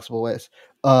lots of flexible ways.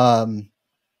 Um,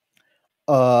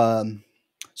 um,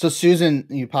 so Susan,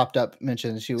 you popped up,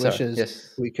 mentioned she Sorry, wishes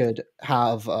yes, we could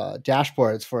have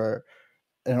dashboards for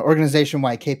an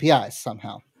organization-wide KPIs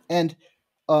somehow. And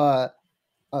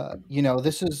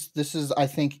this is I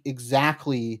think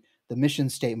exactly the mission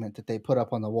statement that they put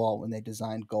up on the wall when they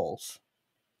designed goals.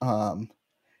 Um,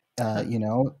 huh.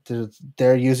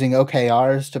 they're using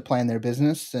OKRs to plan their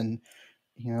business, and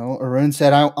Arun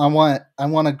said, I want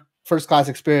a first class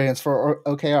experience for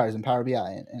OKRs in Power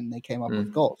BI, and they came up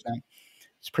with goals. Now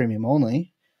it's premium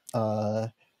only,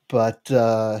 but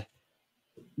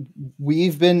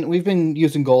we've been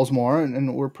using goals more,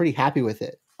 and we're pretty happy with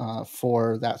it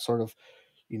for that sort of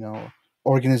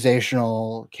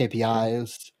organizational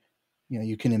KPIs.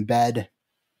 You can embed,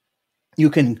 you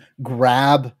can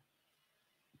grab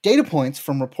data points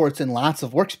from reports in lots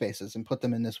of workspaces and put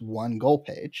them in this one goal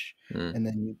page, and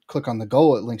then you click on the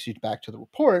goal, it links you back to the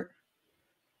report.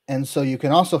 And so you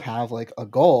can also have like a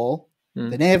goal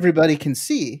that everybody can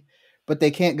see, but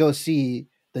they can't go see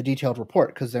the detailed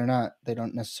report because they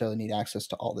don't necessarily need access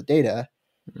to all the data.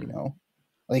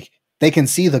 Like they can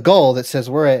see the goal that says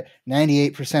we're at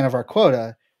 98% of our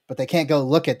quota, but they can't go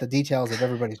look at the details of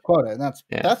everybody's quota, and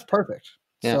Yeah, that's perfect.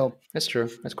 yeah, So that's true.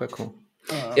 That's quite cool.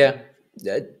 um, Yeah,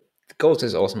 goals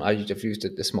is awesome. I've used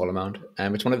it a small amount.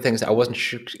 It's one of the things that I wasn't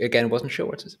sure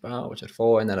what it's about, what's it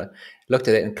for, and then I looked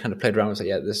at it and kind of played around and said,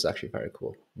 yeah, this is actually very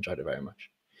cool. Enjoyed it very much.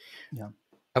 yeah.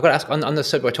 I've got to ask on the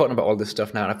subject. We're talking about all this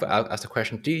stuff now. And I've asked the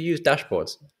question: do you use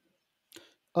dashboards?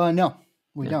 No,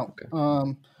 we Yeah. don't. Okay.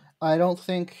 I don't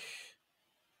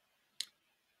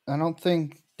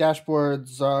think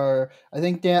dashboards are. I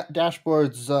think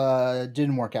dashboards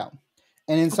didn't work out,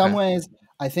 and in some Okay. ways,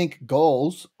 I think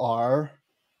goals are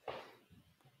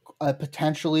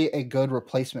potentially a good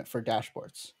replacement for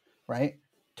dashboards. Right,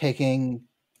 taking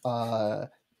uh,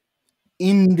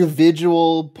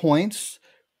 individual points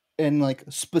and like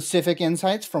specific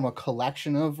insights from a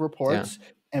collection of Yeah. reports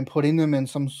and putting them in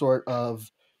some sort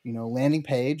of, landing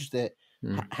page that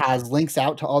has links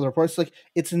out to all the reports. Like,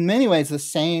 it's in many ways the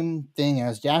same thing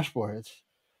as dashboards,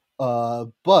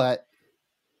 but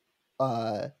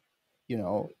you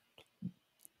know,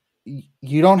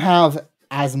 you don't have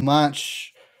as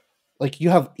much, like, you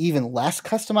have even less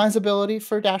customizability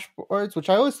for dashboards, which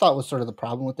I always thought was sort of the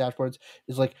problem with dashboards,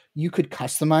 is like you could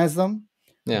customize them,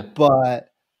 Yeah. but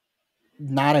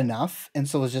not enough. And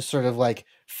so it was just sort of like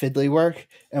fiddly work.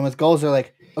 And with goals, they're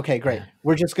like, okay, great. Yeah.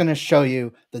 We're just going to show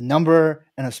you the number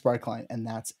and a spark line, and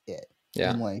that's it.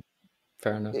 Yeah. And like,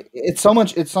 fair enough. It's so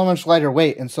much lighter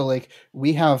weight. And so like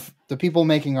we have the people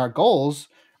making our goals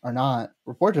are not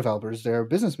report developers, they're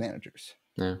business managers.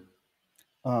 Yeah.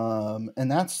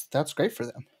 And that's great for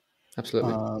them.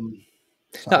 Absolutely.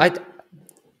 So. No,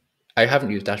 I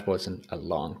haven't used dashboards in a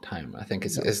long time. I think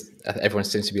it's everyone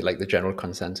seems to be like the general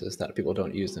consensus that people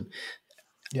don't use them.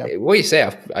 Yeah. What you say,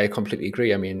 I completely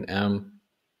agree. I mean,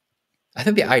 I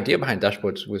think the idea behind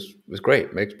dashboards was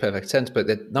great, makes perfect sense, but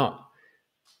they're not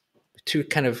too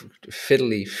kind of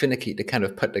finicky to kind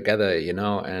of put together,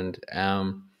 and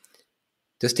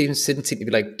just didn't seem to be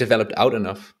like developed out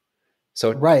enough.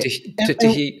 So right.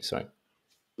 sorry.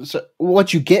 So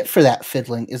what you get for that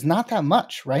fiddling is not that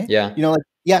much, right? Yeah. Like,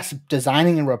 yes,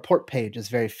 designing a report page is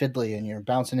very fiddly and you're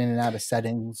bouncing in and out of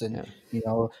settings, and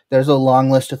there's a long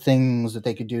list of things that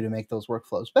they could do to make those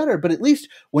workflows better. But at least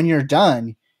when you're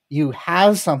done, you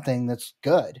have something that's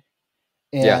good.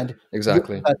 And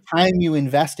exactly. the time you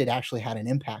invested actually had an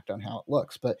impact on how it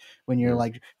looks. But when you're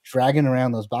like dragging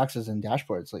around those boxes and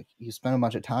dashboards, like you spend a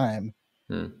bunch of time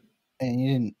and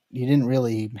you didn't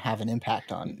really have an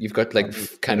impact on. You've got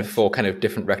like kind of four kind of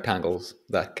different rectangles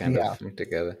that kind of thing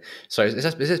together. So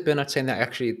is this Bernard saying that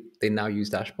actually they now use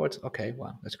dashboards? Okay,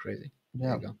 wow, that's crazy. Yeah.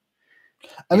 There you go.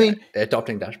 I mean,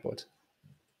 adopting dashboards.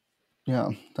 Yeah,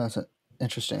 that's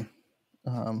interesting.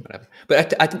 Whatever.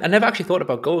 But I never actually thought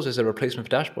about goals as a replacement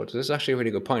for dashboards. This is actually a really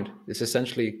good point. It's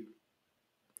essentially,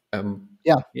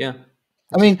 yeah.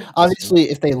 I mean,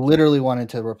 obviously, if they literally wanted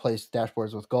to replace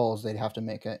dashboards with goals, they'd have to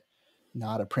make it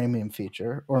not a premium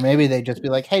feature, or maybe they'd just be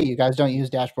like, "Hey, you guys don't use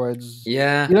dashboards.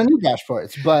 Yeah, you don't need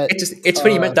dashboards." But it's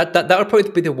funny that would probably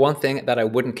be the one thing that I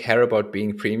wouldn't care about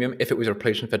being premium if it was a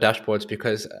replacement for dashboards,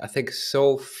 because I think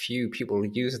so few people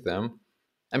use them.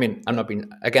 I mean, I'm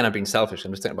being selfish.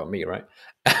 I'm just thinking about me, right?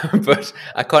 But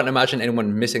I can't imagine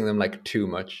anyone missing them like too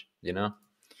much, Yeah.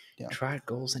 Try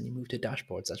goals and you move to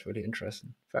dashboards. That's really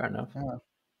interesting. Fair enough. Yeah.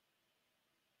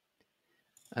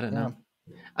 I don't know.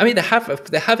 I mean, they have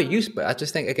a use, but I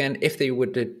just think, again, if they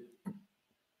would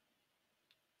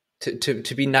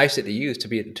to be nicer to use, to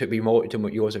be more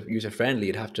user friendly,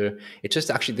 it's just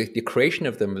actually the creation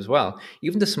of them as well.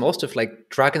 Even the small stuff like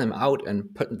dragging them out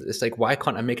and putting, it's like, why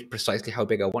can't I make it precisely how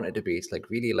big I want it to be? It's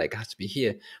like really like it has to be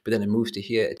here, but then it moves to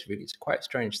here. It's quite a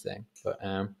strange thing, but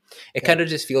it kind of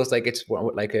just feels like it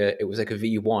was like a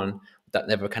V1 that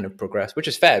never kind of progressed, which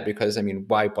is fair, because I mean,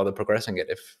 why bother progressing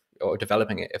it or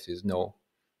developing it if there's no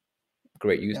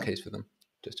great use case for them?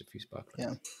 Just a few spark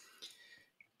lines.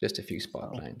 Just a few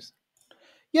spark lines.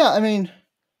 Yeah, I mean,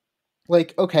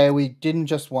 like, okay, we didn't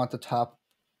just want the top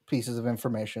pieces of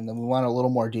information, then we want a little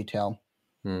more detail.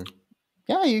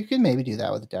 Yeah, you could maybe do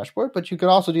that with a dashboard, but you could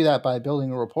also do that by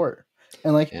building a report.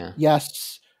 And like,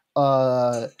 yes,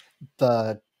 the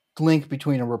link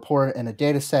between a report and a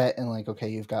data set, and like, okay,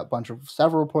 you've got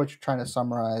several reports you're trying to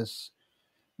summarize.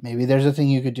 Maybe there's a thing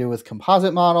you could do with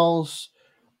composite models.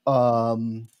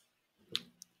 The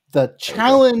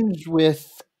challenge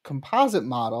with composite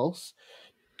models,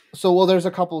 there's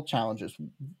a couple challenges.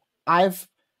 I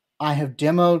have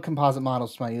demoed composite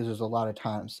models to my users a lot of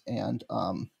times, and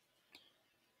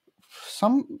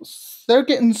they're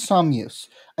getting some use.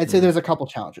 I'd say there's a couple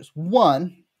challenges.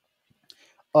 One,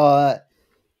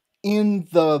 in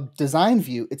the design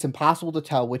view, it's impossible to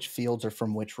tell which fields are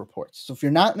from which reports. So if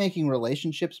you're not making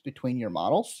relationships between your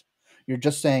models, you're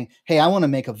just saying, hey, I want to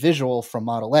make a visual from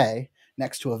model A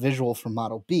next to a visual from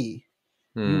model B.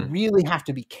 You really have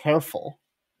to be careful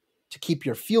to keep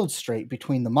your fields straight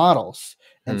between the models.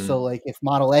 And so like if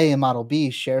model A and model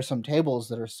B share some tables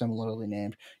that are similarly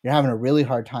named, you're having a really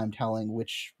hard time telling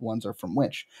which ones are from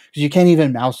which, because you can't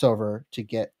even mouse over to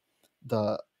get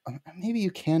maybe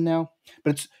you can now,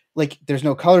 but it's like there's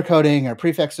no color coding or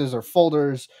prefixes or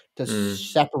folders to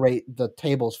separate the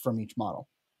tables from each model.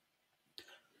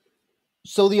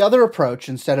 So the other approach,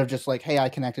 instead of just like, hey, I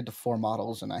connected to 4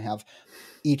 models and I have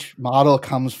each model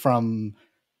comes from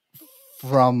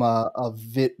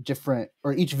different,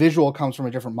 or each visual comes from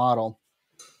a different model,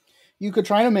 you could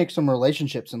try to make some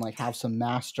relationships and like have some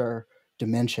master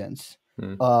dimensions.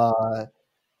 Hmm.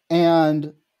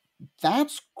 And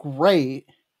that's great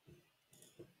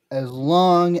as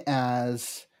long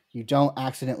as you don't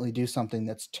accidentally do something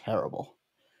that's terrible.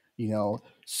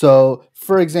 So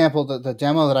for example, the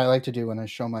demo that I like to do when I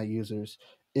show my users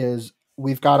is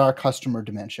we've got our customer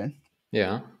dimension,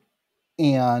 Yeah.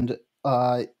 and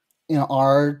in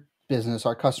our business,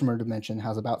 our customer dimension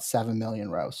has about 7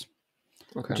 million rows,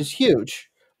 Okay. which is huge.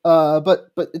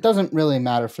 But it doesn't really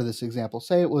matter for this example.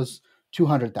 Say it was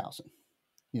 200,000.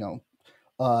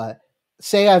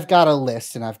 Say I've got a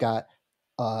list and I've got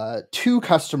 2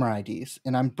 customer IDs,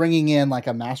 and I'm bringing in like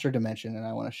a master dimension, and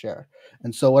I want to share.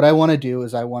 And so what I want to do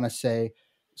is I want to say,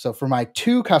 so for my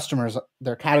 2 customers,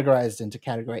 they're categorized into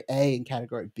category A and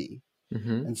category B.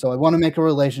 Mm-hmm. And so I want to make a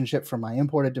relationship from my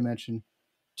imported dimension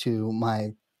to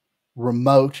my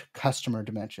remote customer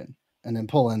dimension, and then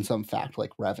pull in some fact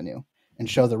like revenue and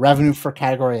show the revenue for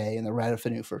category A and the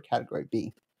revenue for category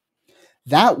B.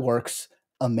 That works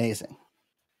amazing.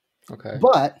 Okay.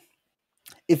 But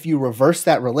if you reverse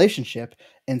that relationship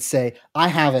and say, I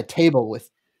have a table with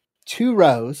 2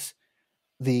 rows,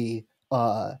 the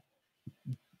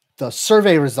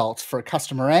survey results for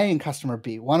customer A and customer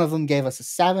B. One of them gave us a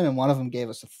 7 and one of them gave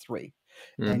us a 3.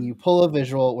 And you pull a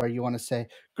visual where you want to say,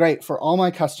 great, for all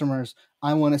my customers,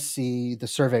 I want to see the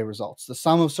survey results, the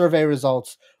sum of survey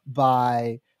results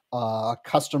by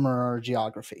customer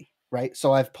geography, right?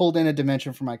 So I've pulled in a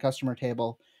dimension for my customer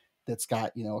table that's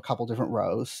got, a couple different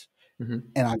rows, Mm-hmm.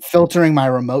 and I'm filtering my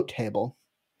remote table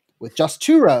with just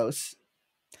 2 rows.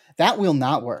 That will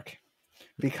not work,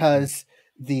 because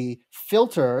the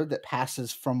filter that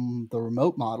passes from the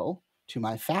remote model to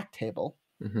my fact table,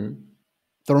 Mm-hmm.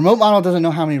 the remote model doesn't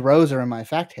know how many rows are in my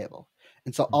fact table.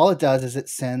 And so all it does is it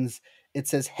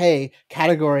says, hey,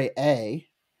 category A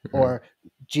or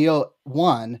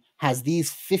GO1 has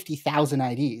these 50,000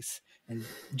 IDs, and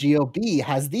GOB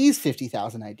has these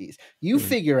 50,000 IDs. You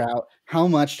figure out how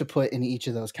much to put in each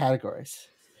of those categories.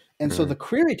 And so the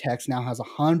query text now has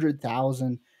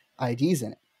 100,000 IDs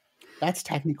in it. That's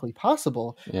technically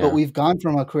possible, but Yeah. we've gone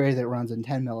from a query that runs in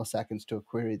 10 milliseconds to a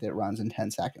query that runs in 10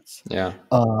 seconds. Yeah.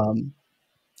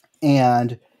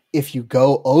 And if you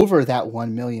go over that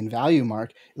 1 million value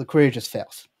mark, the query just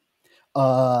fails.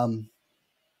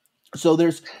 So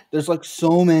there's like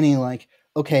so many like,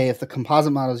 okay, if the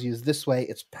composite model is used this way,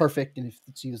 it's perfect, and if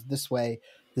it's used this way,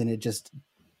 then it just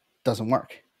doesn't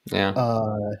work. Yeah.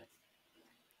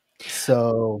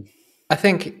 So I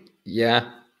think,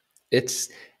 yeah, it's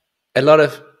a lot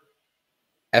of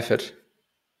effort,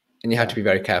 and you have to be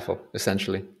very careful,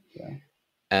 essentially. Yeah.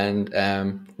 And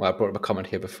well, I brought up a comment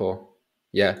here before.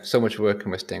 Yeah, so much work,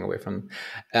 and we're staying away from,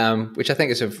 which I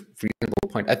think is a reasonable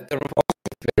point. They're very,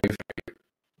 very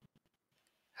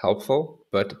helpful,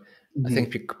 but I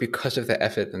think because of the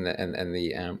effort and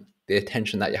the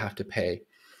attention that you have to pay,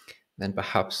 then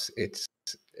perhaps it's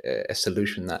a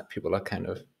solution that people are kind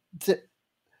of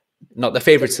not the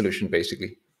favorite solution,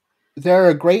 basically. They're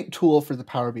a great tool for the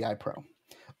Power BI Pro.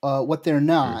 What they're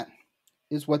not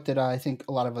is what that I think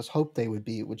a lot of us hope they would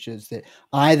be, which is that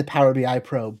the Power BI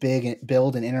Pro,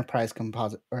 build an enterprise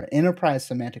composite or enterprise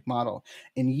semantic model,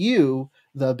 and you,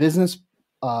 the business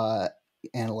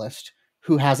analyst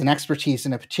who has an expertise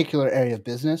in a particular area of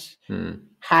business,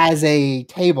 has a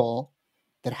table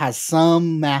that has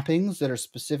some mappings that are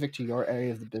specific to your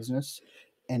area of the business,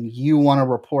 and you want to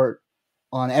report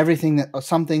on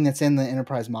something that's in the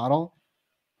enterprise model,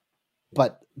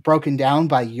 but broken down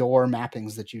by your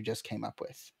mappings that you just came up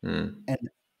with. And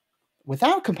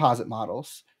without composite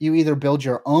models, you either build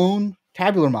your own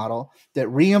tabular model that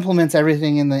re-implements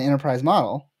everything in the enterprise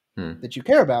model that you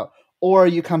care about, or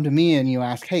you come to me and you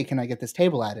ask, hey, can I get this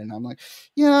table added? And I'm like,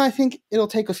 yeah, I think it'll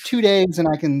take us 2 days, and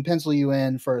I can pencil you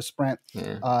in for a sprint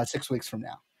 6 weeks from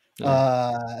now.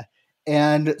 Yeah.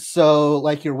 And so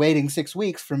like you're waiting 6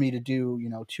 weeks for me to do,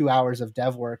 2 hours of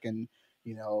dev work and,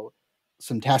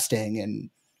 some testing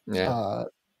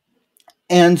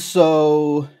and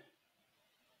so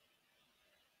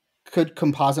could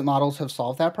composite models have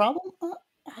solved that problem?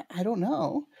 I don't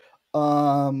know.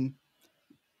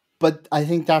 But I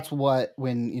think that's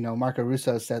when Marco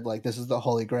Russo said, like, this is the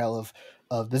holy grail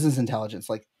of business intelligence.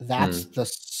 Like, that's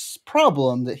the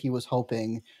problem that he was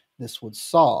hoping this would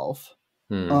solve.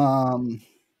 There's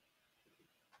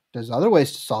other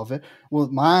ways to solve it. Well,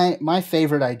 my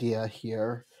favorite idea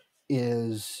here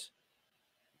is,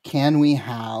 can we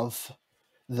have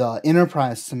the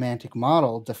enterprise semantic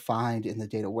model defined in the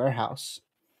data warehouse?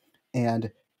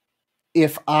 And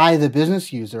if I, the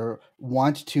business user,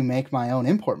 want to make my own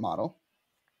import model,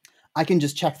 I can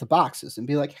just check the boxes and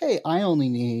be like, hey, I only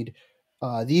need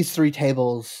these 3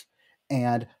 tables,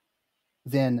 and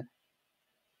then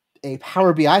a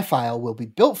Power BI file will be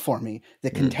built for me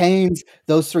that contains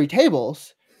those 3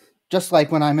 tables, just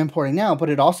like when I'm importing now, but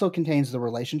it also contains the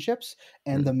relationships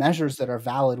and the measures that are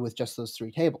valid with just those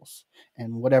 3 tables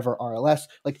and whatever RLS.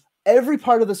 Like every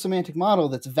part of the semantic model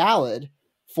that's valid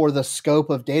for the scope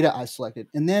of data I selected.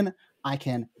 And then I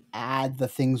can add the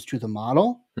things to the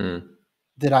model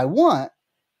that I want.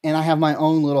 And I have my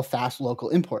own little fast local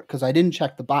import because I didn't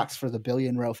check the box for the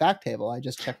billion row fact table. I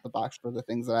just checked the box for the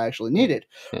things that I actually needed.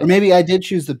 Or maybe I did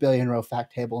choose the billion row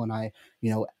fact table and I,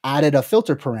 added a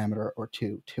filter parameter or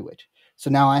 2 to it.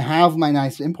 So now I have my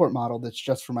nice import model that's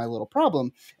just for my little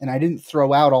problem, and I didn't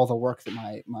throw out all the work that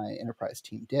my enterprise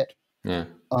team did. Yeah.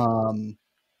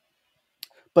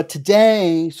 But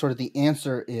today, sort of the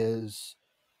answer is,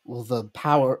 well, the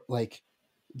power, like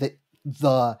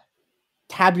the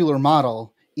tabular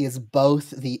model is both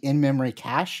the in-memory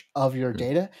cache of your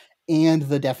data and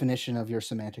the definition of your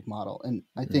semantic model. And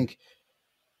I think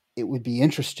it would be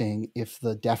interesting if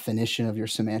the definition of your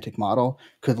semantic model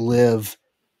could live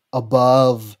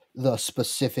above the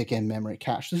specific in-memory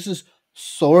cache. This is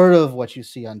sort of what you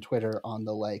see on Twitter on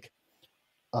the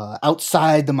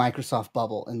outside the Microsoft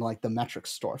bubble and like the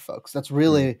metrics store folks. That's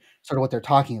really sort of what they're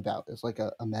talking about, is like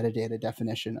a metadata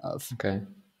definition of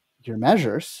your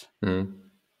measures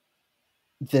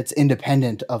that's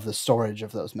independent of the storage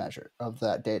of those of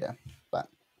that data. But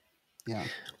yeah.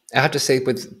 I have to say,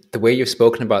 with the way you've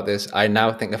spoken about this, I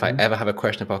now think if I ever have a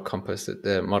question about Compass,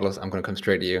 the models, I'm going to come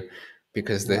straight to you,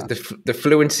 because the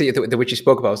fluency the which you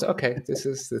spoke about was okay. This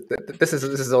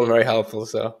is all very helpful.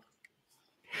 So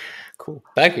cool,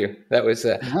 thank you. That was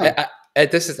I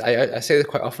say this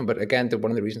quite often, but again,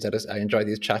 one of the reasons I enjoy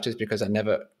these chats is because I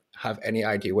never have any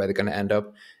idea where they're going to end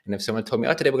up. And if someone told me,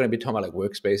 today we're going to be talking about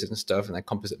like workspaces and stuff and like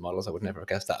composite models, I would never have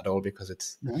guessed that at all, because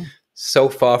it's so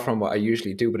far from what I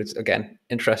usually do. But it's, again,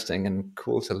 interesting and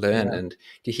cool to learn and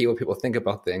to hear what people think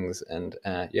about things. And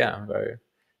very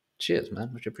cheers,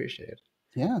 man. Much appreciated.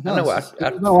 Yeah, no, it's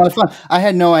been a lot of fun. I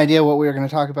had no idea what we were going to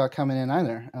talk about coming in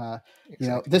either.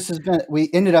 This has been, we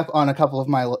ended up on a couple of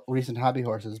my recent hobby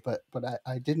horses, but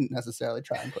I didn't necessarily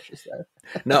try and push us there.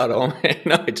 Not at all.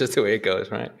 No, it's just the way it goes,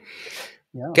 right?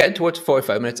 Yeah. Getting towards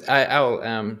 45 minutes.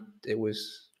 It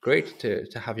was great to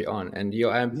have you on, and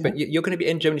but you're going to be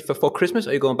in Germany for Christmas,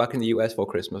 or are you going back in the US for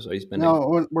Christmas, or you spending?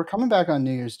 No, we're coming back on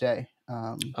New Year's Day.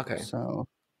 Okay. So,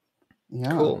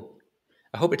 yeah. Cool.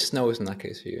 I hope it snows in that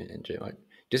case for you in Germany.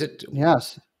 Does it?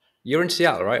 Yes. You're in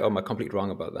Seattle, right? Or am I completely wrong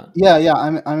about that? Yeah.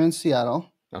 I'm in Seattle.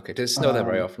 Okay. Does it snow there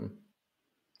very often?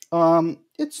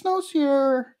 It snows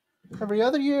here every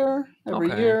other year. Every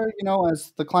year,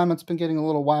 as the climate's been getting a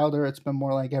little wilder, it's been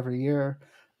more like every year.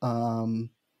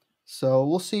 So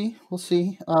we'll see.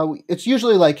 It's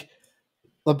usually like,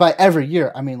 by every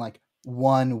year, I mean like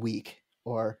 1 week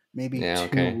or maybe 2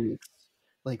 weeks.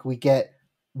 Like we get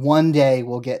one day,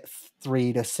 we'll get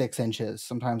 3 to 6 inches.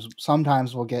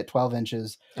 Sometimes we'll get 12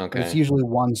 inches. But it's usually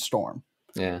one storm.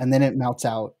 Yeah. And then it melts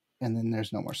out, and then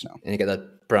there's no more snow. And you get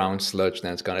that brown sludge, and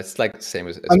then it's gone. It's like the same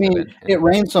as it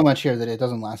rains so much here that it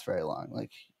doesn't last very long.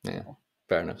 Like,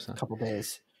 fair enough. So. A couple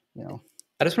days,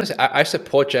 I just want to say, I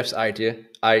support Jeff's idea.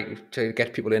 To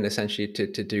get people in essentially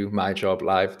to do my job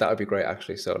live. That would be great,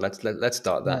 actually. So let's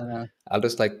start that. Yeah. I'll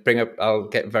just I'll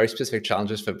get very specific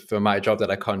challenges for my job that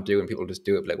I can't do, and people just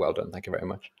do it. Like, well done, thank you very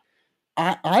much.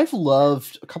 I've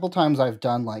loved a couple times I've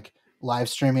done like live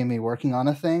streaming me working on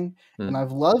a thing, and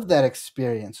I've loved that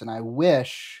experience. And I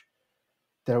wish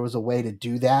there was a way to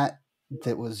do that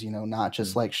was, not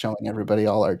just like showing everybody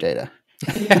all our data.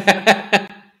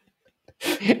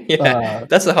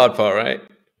 That's the hard part, right?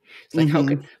 It's like,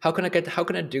 how can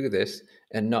I do this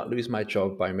and not lose my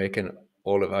job by making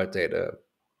all of our data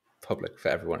public for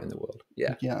everyone in the world?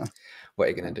 Yeah. What are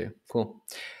you gonna do? Cool.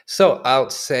 So I'll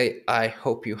say I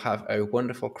hope you have a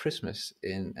wonderful Christmas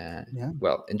in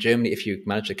Germany. If you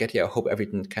manage to get here, I hope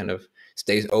everything kind of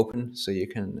stays open so you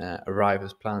can arrive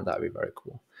as planned. That'd be very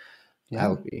cool.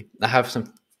 Yeah. I have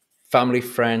some family,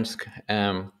 friends,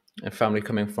 and family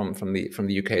coming from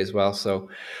the UK as well. So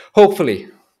hopefully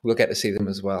we'll get to see them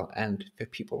as well. And for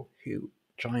people who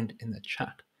joined in the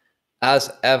chat,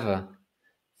 as ever,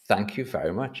 thank you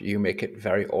very much. You make it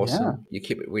very awesome. Yeah. You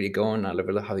keep it really going. I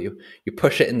love how you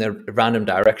push it in the random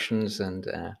directions, and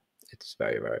it's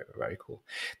very, very, very cool.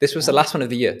 This was the last one of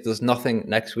the year. There's nothing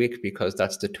next week because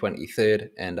that's the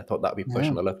 23rd, and I thought that'd be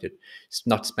pushing my luck to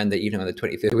not spend the evening on the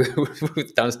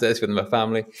 23rd downstairs with my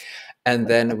family. And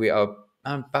then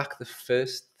I'm back the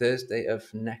first Thursday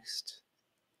of next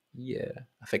year.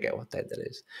 I forget what date that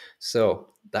is. So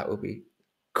that would be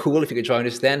cool if you could join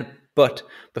us then. But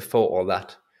before all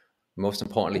that, most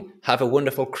importantly, have a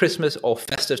wonderful Christmas or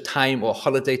festive time or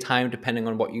holiday time, depending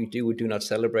on what you do or do not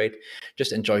celebrate.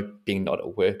 Just enjoy being not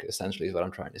at work, essentially, is what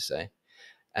I'm trying to say.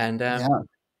 And Yeah.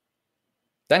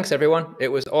 thanks, everyone. It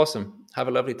was awesome. Have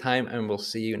a lovely time, and we'll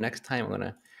see you next time. I'm going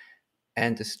to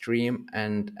end the stream,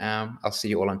 and I'll see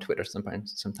you all on Twitter sometime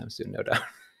soon, no doubt.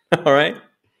 All right.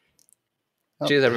 Oh. Cheers, everyone.